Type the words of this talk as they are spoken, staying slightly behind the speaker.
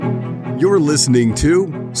You're listening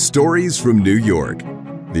to Stories from New York,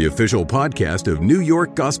 the official podcast of New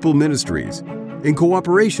York Gospel Ministries, in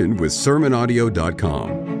cooperation with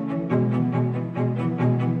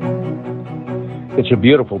SermonAudio.com. It's a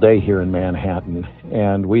beautiful day here in Manhattan,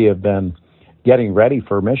 and we have been getting ready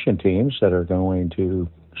for mission teams that are going to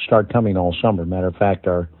start coming all summer. Matter of fact,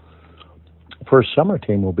 our first summer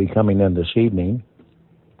team will be coming in this evening,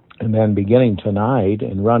 and then beginning tonight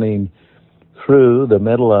and running through the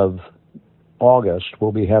middle of August,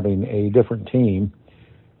 we'll be having a different team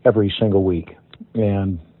every single week.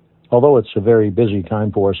 And although it's a very busy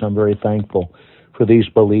time for us, I'm very thankful for these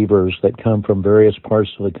believers that come from various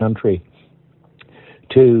parts of the country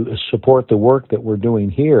to support the work that we're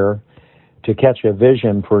doing here, to catch a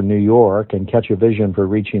vision for New York and catch a vision for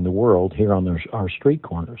reaching the world here on our street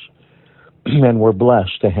corners. And we're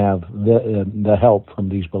blessed to have the help from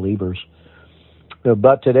these believers.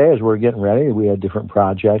 But today, as we're getting ready, we had different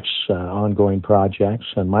projects, ongoing projects,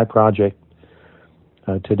 and my project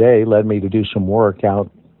today led me to do some work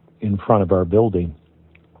out in front of our building.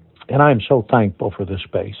 And I'm so thankful for this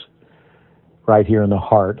space, right here in the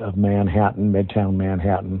heart of Manhattan, Midtown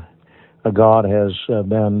Manhattan. God has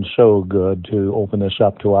been so good to open this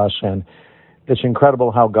up to us, and it's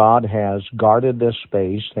incredible how God has guarded this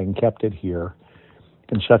space and kept it here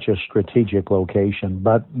in such a strategic location.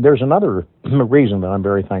 But there's another reason that I'm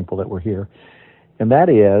very thankful that we're here, and that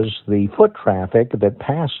is the foot traffic that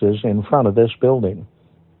passes in front of this building.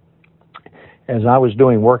 As I was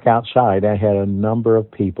doing work outside, I had a number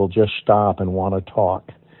of people just stop and want to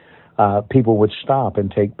talk. People would stop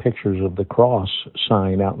and take pictures of the cross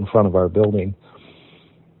sign out in front of our building.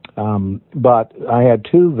 But I had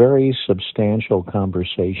two very substantial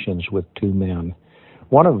conversations with two men,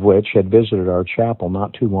 one of which had visited our chapel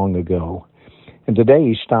not too long ago. And today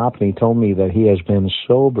he stopped and he told me that he has been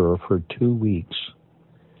sober for 2 weeks.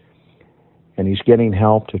 And he's getting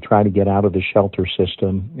help to try to get out of the shelter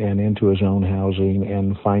system and into his own housing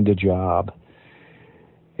and find a job.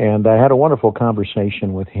 And I had a wonderful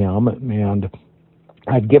conversation with him, and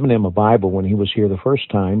I'd given him a Bible when he was here the first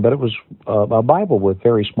time, but it was a Bible with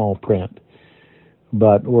very small print.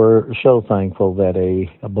 But we're so thankful that a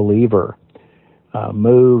believer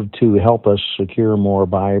moved to help us secure more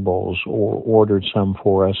Bibles, or ordered some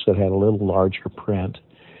for us that had a little larger print.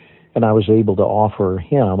 And I was able to offer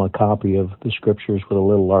him a copy of the Scriptures with a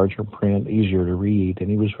little larger print, easier to read, and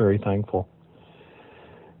he was very thankful.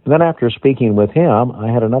 And then after speaking with him,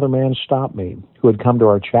 I had another man stop me who had come to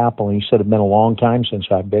our chapel, and he said, "It's been a long time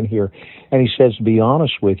since I've been here." And he says, "To be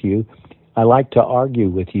honest with you, I like to argue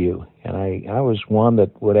with you." And I was one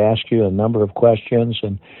that would ask you a number of questions,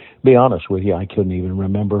 and be honest with you, I couldn't even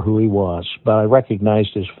remember who he was. But I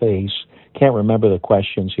recognized his face. Can't remember the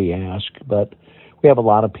questions he asked, but we have a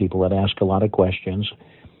lot of people that ask a lot of questions.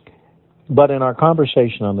 But in our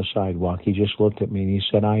conversation on the sidewalk, he just looked at me and he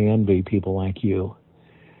said, "I envy people like you.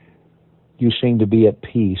 You seem to be at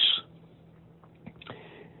peace."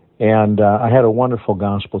 And I had a wonderful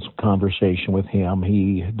gospel conversation with him.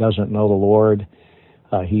 He doesn't know the Lord.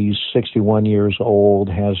 He's 61 years old,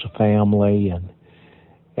 has a family,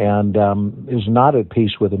 and is not at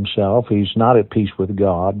peace with himself. He's not at peace with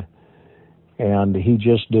God. And he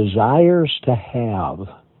just desires to have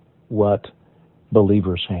what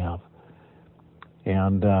believers have.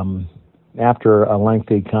 And after a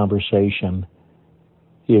lengthy conversation,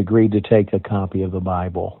 he agreed to take a copy of the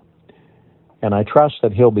Bible. And I trust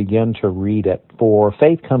that he'll begin to read it, for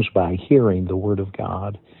faith comes by hearing the Word of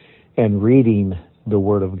God and reading the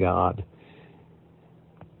Word of God.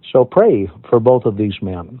 So pray for both of these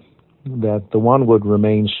men, that the one would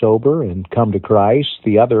remain sober and come to Christ,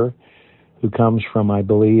 the other, who comes from, I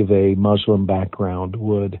believe, a Muslim background,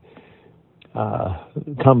 would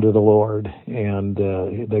come to the Lord and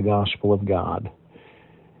the gospel of God.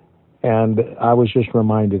 And I was just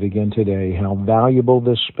reminded again today how valuable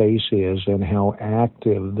this space is and how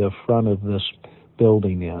active the front of this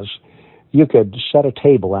building is. You could set a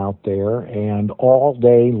table out there and all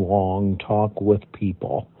day long talk with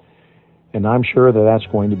people. And I'm sure that that's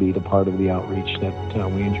going to be the part of the outreach that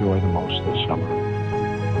we enjoy the most this summer.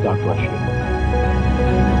 God bless you.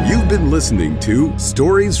 You've been listening to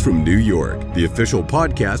Stories from New York, the official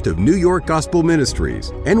podcast of New York Gospel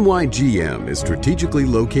Ministries. NYGM is strategically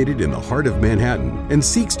located in the heart of Manhattan and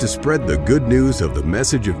seeks to spread the good news of the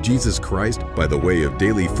message of Jesus Christ by the way of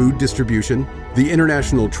daily food distribution, the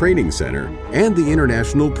International Training Center, and the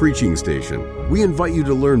International Preaching Station. We invite you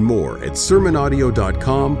to learn more at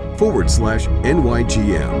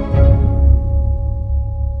SermonAudio.com/NYGM.